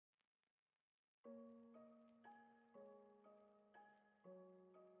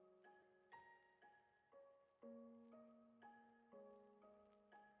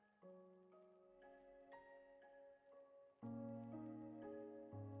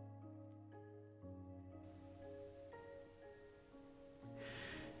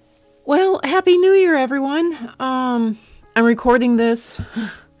Well, Happy New Year, everyone. I'm recording this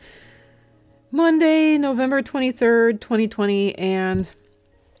Monday, November 23rd, 2020, and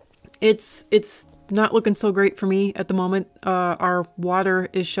it's not looking so great for me at the moment. Our water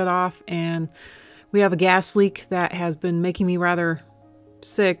is shut off, and we have a gas leak that has been making me rather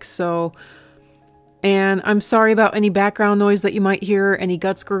sick, and I'm sorry about any background noise that you might hear, any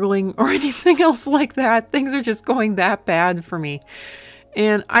guts gurgling, or anything else like that. Things are just going that bad for me.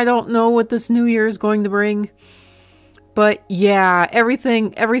 And I don't know what this new year is going to bring. But yeah,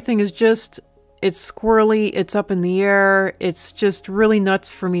 everything is just, it's squirrely, it's up in the air. It's just really nuts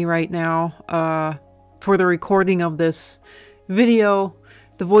for me right now for the recording of this video,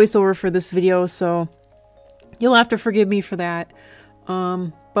 the voiceover for this video. So you'll have to forgive me for that.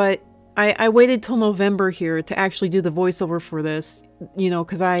 But I waited till November here to actually do the voiceover for this, you know,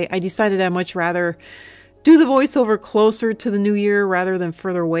 because I decided I'd much rather do the voiceover closer to the new year rather than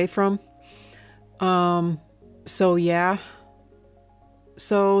further away from. So yeah.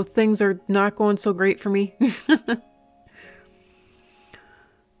 So things are not going so great for me.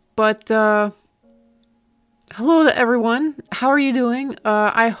 But hello to everyone. How are you doing?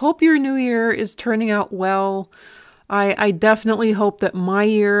 I hope your new year is turning out well. I definitely hope that my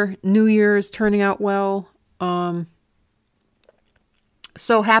new year is turning out well.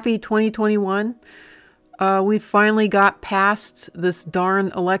 So happy 2021. We finally got past this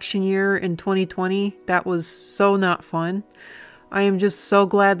darn election year in 2020. That was so not fun. I am just so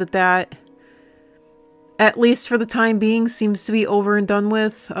glad that at least for the time being, seems to be over and done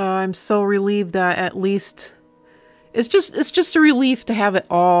with. I'm so relieved that at least it's just a relief to have it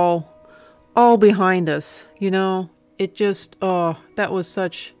all behind us. You know, it just that was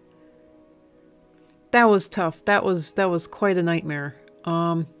tough. That was quite a nightmare.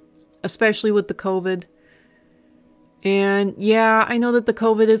 Especially with the COVID. And yeah, I know that the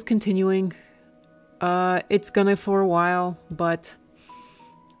COVID is continuing. It's gonna for a while, but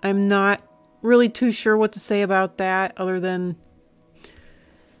I'm not really too sure what to say about that other than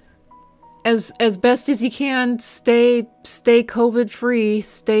as best as you can, stay COVID free,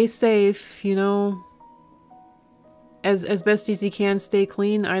 stay safe, you know. As best as you can, stay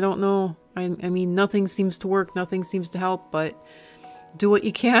clean. I don't know. I mean, nothing seems to work, nothing seems to help, but do what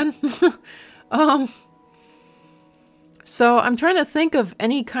you can. So I'm trying to think of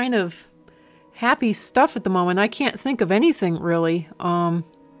any kind of happy stuff at the moment. I can't think of anything really. Oh,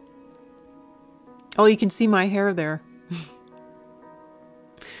 you can see my hair there.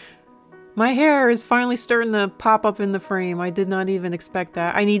 My hair is finally starting to pop up in the frame. I did not even expect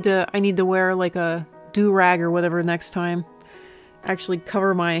that. I need to wear like a do-rag or whatever next time. Actually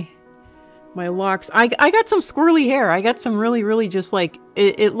cover my locks. I got some squirrely hair. I got some really just like,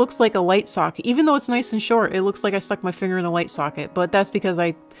 it looks like a light socket. Even though it's nice and short, it looks like I stuck my finger in a light socket. But that's because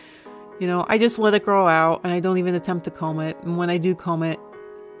I just let it grow out and I don't even attempt to comb it. And when I do comb it,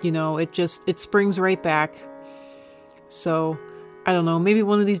 you know, it springs right back. So, I don't know. Maybe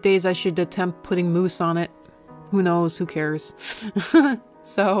one of these days I should attempt putting mousse on it. Who knows? Who cares?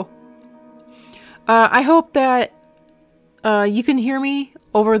 So, I hope that you can hear me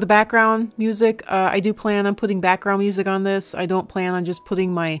over the background music. I do plan on putting background music on this. I don't plan on just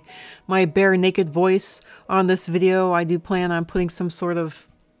putting my bare naked voice on this video. I do plan on putting some sort of,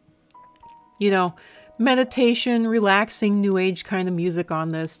 you know, meditation, relaxing, new age kind of music on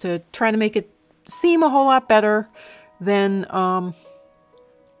this to try to make it seem a whole lot better than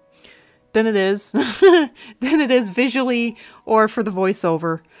it is than it is visually or for the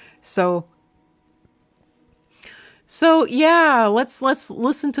voiceover. So yeah, let's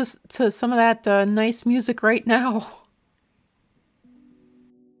listen to some of that nice music right now.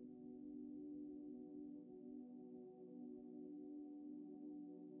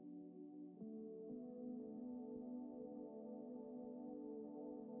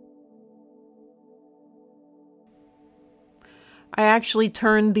 I actually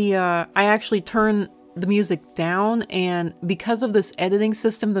turned the music down, and because of this editing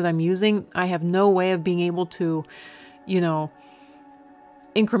system that I'm using, I have no way of being able to, you know,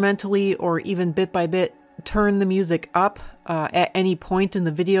 incrementally or even bit by bit turn the music up at any point in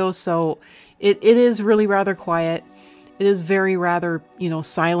the video. So it is really rather quiet. It is rather, you know,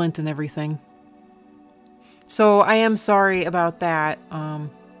 silent and everything. So I am sorry about that.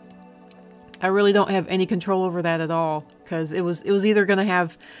 I really don't have any control over that at all, because it was either going to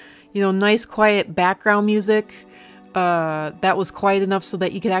have, you know, nice quiet background music that was quiet enough so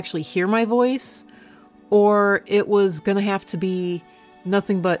that you could actually hear my voice, or it was gonna have to be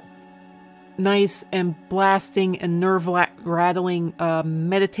nothing but nice and blasting and nerve rattling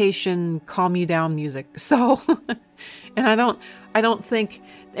meditation, calm you down music. So, and I don't think,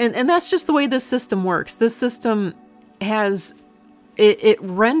 and that's just the way this system works. This system has, it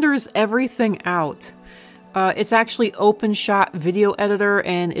renders everything out. It's actually OpenShot video editor,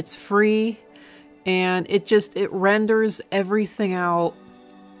 and it's free, and it renders everything out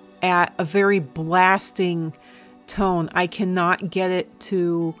at a very blasting tone. I cannot get it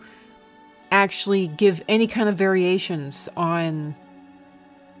to actually give any kind of variations on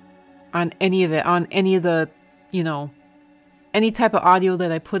any of it, on any of the, you know, any type of audio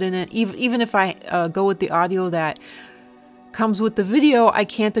that I put in it. Even if I go with the audio that comes with the video, I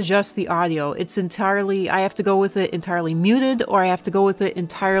can't adjust the audio. It's entirely, I have to go with it entirely muted, or I have to go with it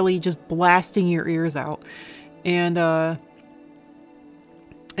entirely just blasting your ears out. And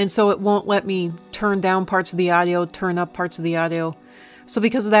so it won't let me turn down parts of the audio, turn up parts of the audio. So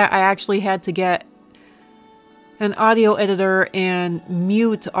because of that, I actually had to get an audio editor and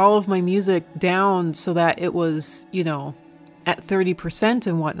mute all of my music down so that it was, you know, at 30%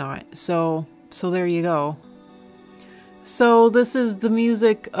 and whatnot. So there you go. So this is the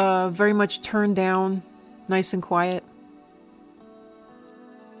music, very much turned down, nice and quiet.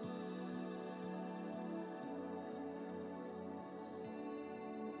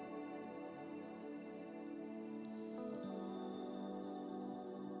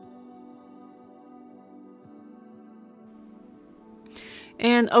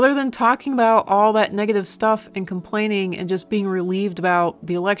 And other than talking about all that negative stuff and complaining and just being relieved about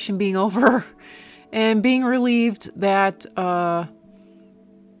the election being over and being relieved that, I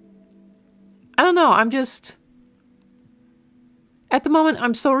don't know, I'm just, at the moment,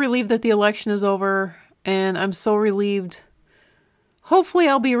 I'm so relieved that the election is over, and I'm so relieved, hopefully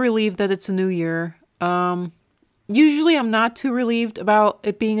I'll be relieved that it's a new year. Usually I'm not too relieved about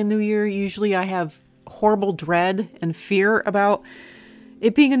it being a new year. Usually I have horrible dread and fear about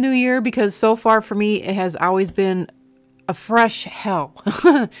it being a new year, because so far for me, it has always been a fresh hell.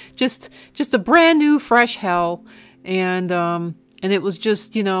 just a brand new fresh hell. And it was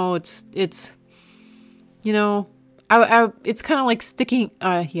just, you know, it's, you know, it's kind of like sticking,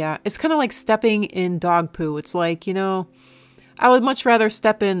 yeah, it's kind of like stepping in dog poo. It's like, you know, I would much rather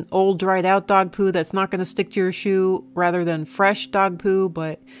step in old dried out dog poo that's not going to stick to your shoe rather than fresh dog poo.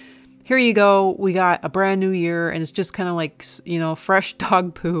 But here you go, we got a brand new year, and it's just kind of like, you know, fresh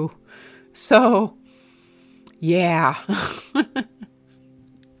dog poo. So, yeah.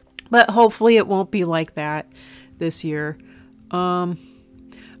 But hopefully it won't be like that this year. I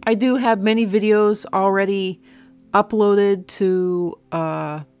do have many videos already uploaded to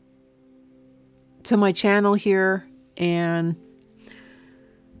my channel here, and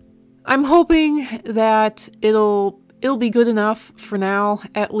I'm hoping that it'll be good enough for now,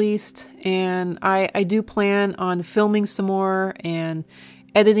 at least. And I do plan on filming some more and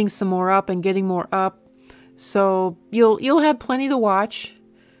editing some more up and getting more up. So you'll have plenty to watch.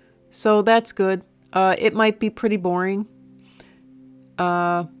 So that's good. It might be pretty boring.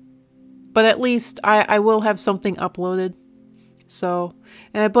 But at least I will have something uploaded. So,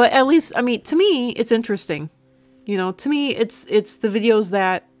 but at least, I mean, to me, it's interesting. You know, to me, it's the videos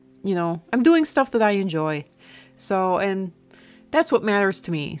that, you know, I'm doing stuff that I enjoy. So, and that's what matters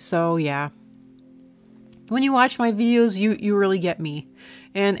to me. So, yeah. When you watch my videos, you really get me.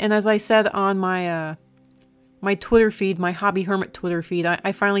 And as I said on my my Twitter feed, my Hobby Hermit Twitter feed,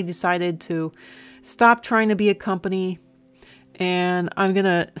 I finally decided to stop trying to be a company, and I'm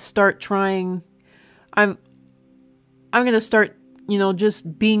gonna start trying. I'm gonna start, you know,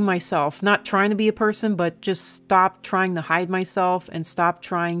 just being myself. Not trying to be a person, but just stop trying to hide myself and stop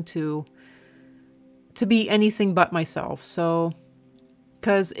trying to be anything but myself. So,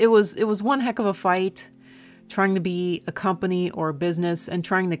 because it was one heck of a fight trying to be a company or a business and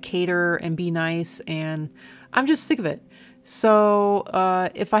trying to cater and be nice, and I'm just sick of it. So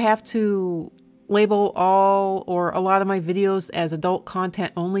if I have to label all or a lot of my videos as adult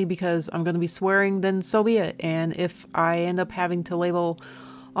content only because I'm going to be swearing, then so be it. And if I end up having to label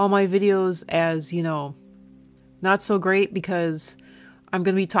all my videos as, you know, not so great because I'm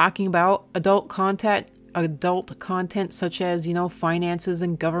going to be talking about adult content such as, you know, finances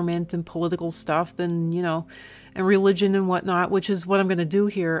and government and political stuff, then, you know, and religion and whatnot, which is what I'm going to do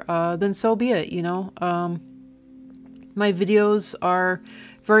here, then so be it, you know. My videos are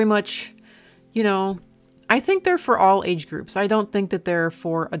very much, you know, I think they're for all age groups. I don't think that they're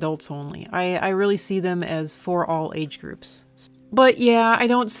for adults only. I really see them as for all age groups. But yeah, I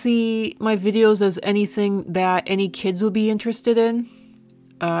don't see my videos as anything that any kids would be interested in.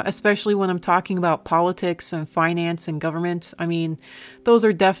 especially when I'm talking about politics and finance and government. I mean, those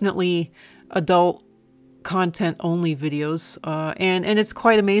are definitely adult content only videos. And it's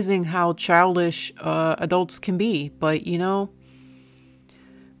quite amazing how childish adults can be. But, you know,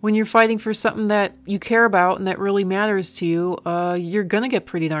 when you're fighting for something that you care about and that really matters to you, you're going to get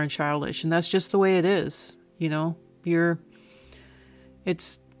pretty darn childish. And that's just the way it is. You know,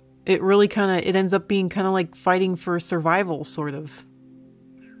 it really kind of, it ends up being kind of like fighting for survival, sort of.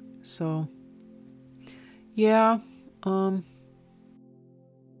 So, yeah,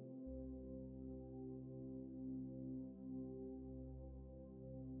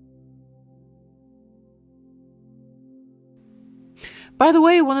 by the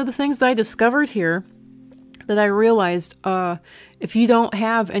way, one of the things that I discovered here that I realized, if you don't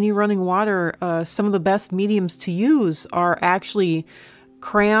have any running water, some of the best mediums to use are actually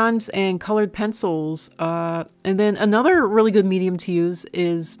crayons and colored pencils. And then another really good medium to use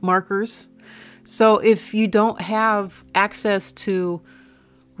is markers. So if you don't have access to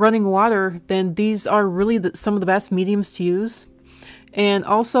running water, then these are really some of the best mediums to use. And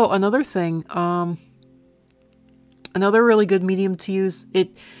also another thing, another really good medium to use,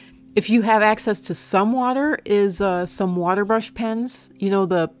 if you have access to some water, is some water brush pens. You know,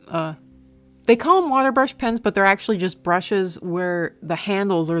 they call them water brush pens, but they're actually just brushes where the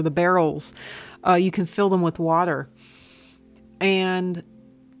handles or the barrels, you can fill them with water. And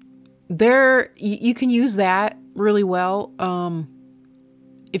you can use that really well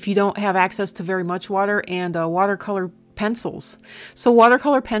if you don't have access to very much water, and watercolor pencils. So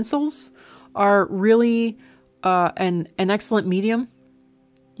watercolor pencils are really an excellent medium,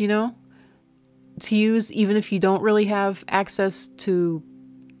 you know, to use even if you don't really have access to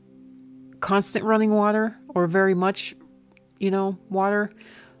constant running water or very much, you know, water.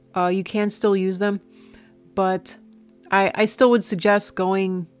 You can still use them, but I still would suggest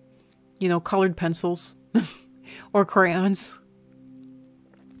going, you know, colored pencils or crayons,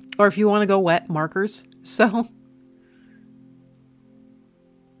 or if you want to go wet, markers. So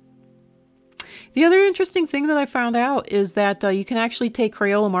the other interesting thing that I found out is that you can actually take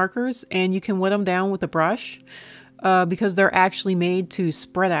Crayola markers and you can wet them down with a brush, because they're actually made to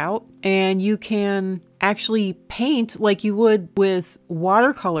spread out, and you can actually paint like you would with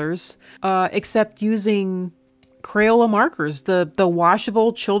watercolors, except using Crayola markers, the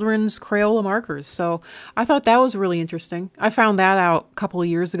washable children's Crayola markers. So I thought that was really interesting. I found that out a couple of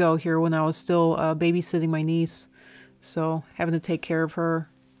years ago here when I was still babysitting my niece, so having to take care of her.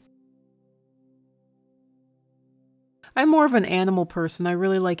 I'm more of an animal person. I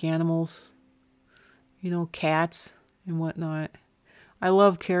really like animals. You know, cats and whatnot. I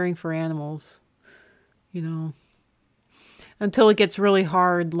love caring for animals, you know, until it gets really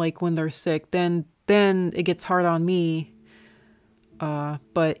hard, like when they're sick, then it gets hard on me.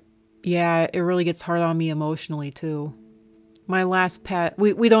 But yeah, it really gets hard on me emotionally too. My last pet,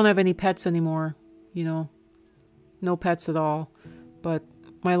 we don't have any pets anymore, you know, no pets at all. But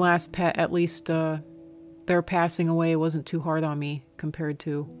my last pet, at least, their passing away wasn't too hard on me compared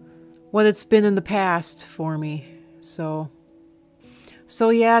to what it's been in the past for me. So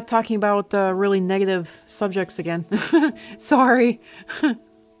yeah, talking about really negative subjects again. Sorry.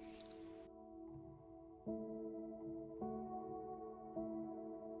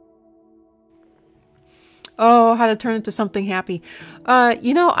 Oh, how to turn it to something happy.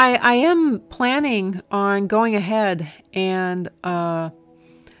 You know, I am planning on going ahead and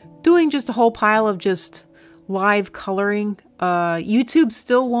doing just a whole pile of just live coloring. YouTube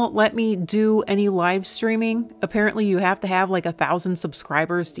still won't let me do any live streaming. Apparently you have to have like 1,000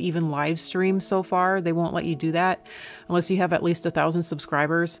 subscribers to even live stream so far. They won't let you do that unless you have at least 1,000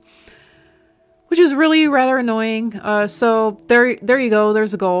 subscribers, which is really rather annoying. So there you go.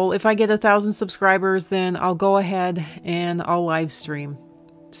 There's a goal. If I get 1,000 subscribers, then I'll go ahead and I'll live stream.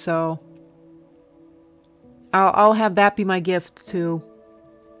 So I'll have that be my gift to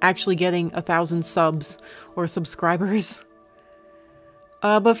actually getting 1,000 subs or subscribers.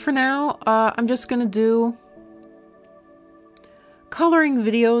 But for now, I'm just gonna do coloring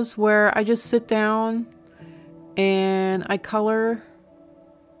videos where I just sit down and I color,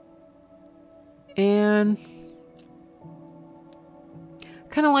 and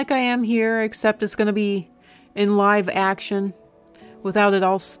kind of like I am here, except it's gonna be in live action without it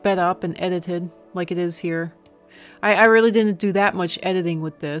all sped up and edited like it is here. I really didn't do that much editing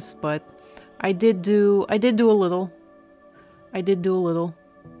with this, but I did do a little. I did do a little.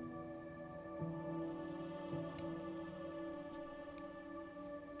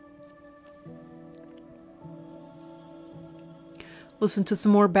 Listen to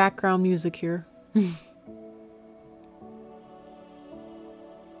some more background music here.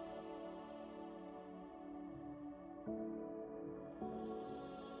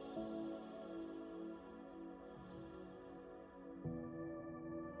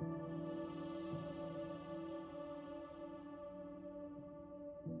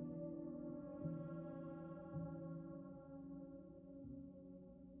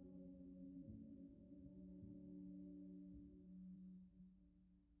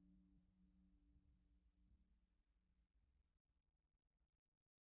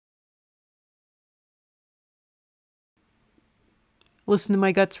 listen to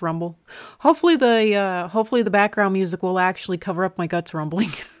my guts rumble. Hopefully the background music will actually cover up my guts rumbling.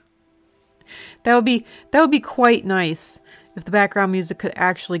 That would be quite nice if the background music could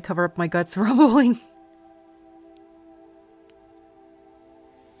actually cover up my guts rumbling.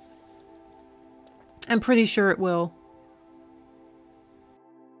 I'm pretty sure it will.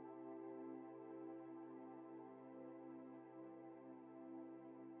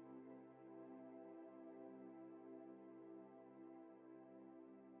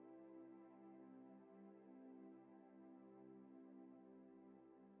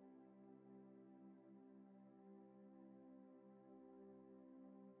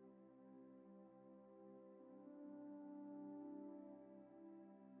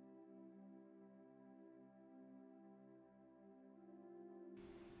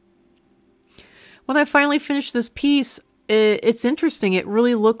 When I finally finished this piece, it's interesting. It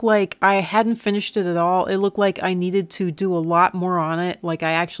really looked like I hadn't finished it at all. It looked like I needed to do a lot more on it. Like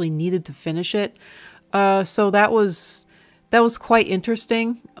I actually needed to finish it. So that was quite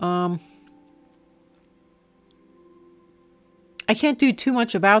interesting. I can't do too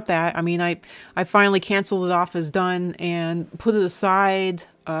much about that. I mean, I finally canceled it off as done and put it aside.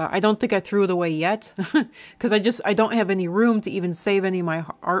 I don't think I threw it away yet because I don't have any room to even save any of my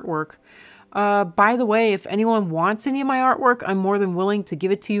artwork. By the way, if anyone wants any of my artwork, I'm more than willing to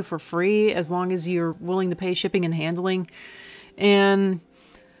give it to you for free as long as you're willing to pay shipping and handling. And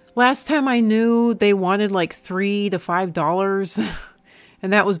last time I knew, they wanted like $3 to $5.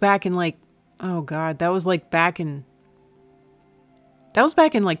 And that was back in like, oh God, that was back in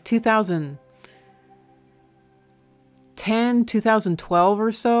like 2010, 2012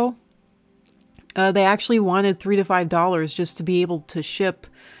 or so. They actually wanted $3 to $5 just to be able to ship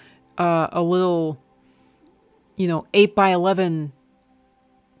a little, 8x11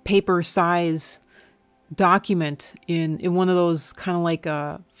 paper size document in one of those kind of like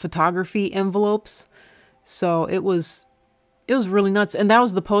photography envelopes. So it was really nuts. And that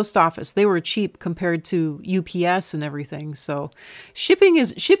was the post office. They were cheap compared to UPS and everything. So shipping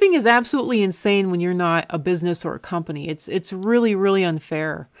is absolutely insane when you're not a business or a company. It's really, really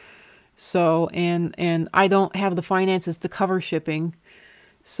unfair. So, and I don't have the finances to cover shipping.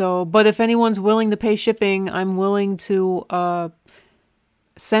 So, but if anyone's willing to pay shipping, I'm willing to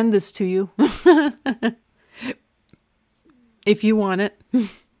send this to you if you want it.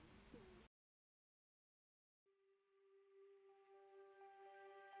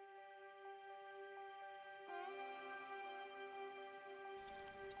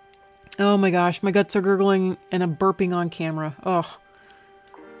 Oh my gosh, my guts are gurgling and I'm burping on camera. Oh.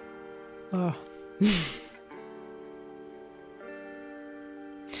 Oh.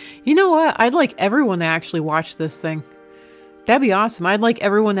 You know what? I'd like everyone to actually watch this thing. That'd be awesome. I'd like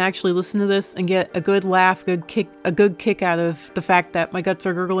everyone to actually listen to this and get a good laugh, a good kick out of the fact that my guts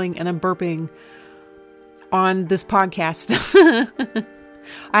are gurgling and I'm burping on this podcast.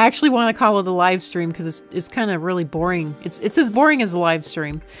 I actually want to call it a live stream because it's kind of really boring. It's as boring as a live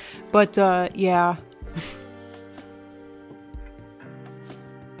stream. But yeah.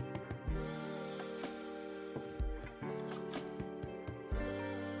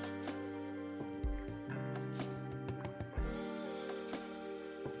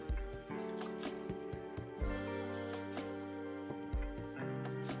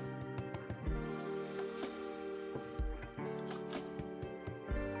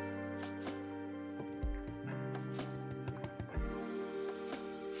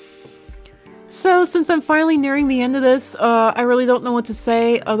 So, since I'm finally nearing the end of this, I really don't know what to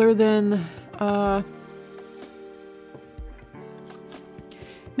say other than,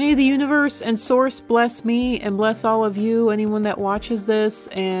 may the universe and source bless me and bless all of you, anyone that watches this,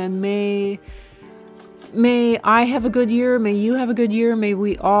 and may I have a good year, may you have a good year, may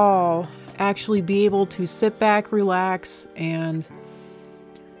we all actually be able to sit back, relax, and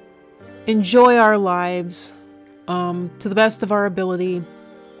enjoy our lives to the best of our ability.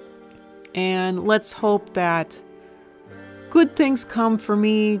 And let's hope that good things come for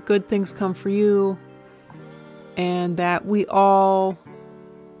me, good things come for you, and that we all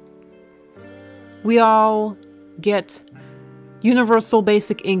get universal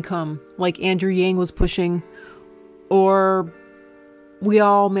basic income like Andrew Yang was pushing, or we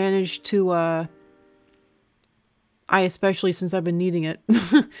all manage to, I especially since I've been needing it,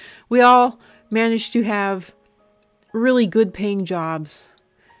 we all manage to have really good paying jobs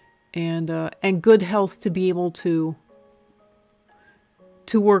and good health to be able to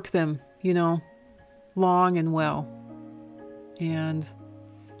work them, long and well. And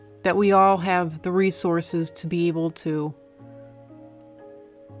that we all have the resources to be able to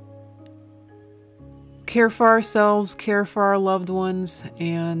care for ourselves, care for our loved ones,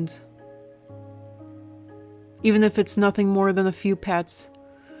 and even if it's nothing more than a few pets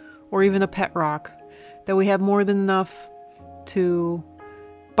or even a pet rock, that we have more than enough to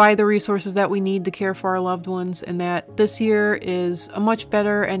buy the resources that we need to care for our loved ones, and that this year is a much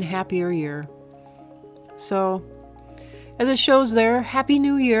better and happier year. So, as it shows there, Happy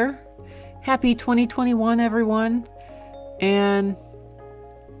New Year. Happy 2021, everyone. And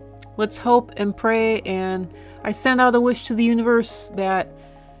let's hope and pray, and I send out a wish to the universe that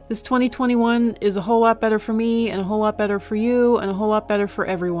this 2021 is a whole lot better for me, and a whole lot better for you, and a whole lot better for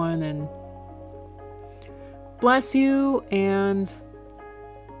everyone. And bless you, and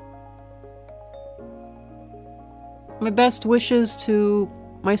my best wishes to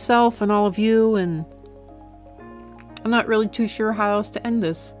myself and all of you. And I'm not really too sure how else to end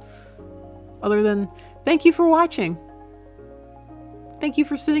this, other than thank you for watching. Thank you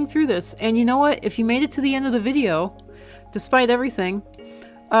for sitting through this. And you know what? If you made it to the end of the video, despite everything,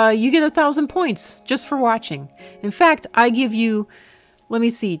 you get 1,000 points just for watching. In fact, I give you, let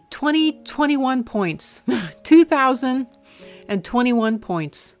me see, 21 points. 2,021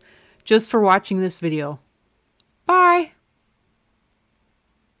 points just for watching this video. Bye.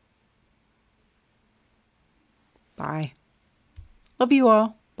 Bye. Love you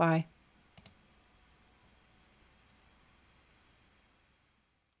all. Bye.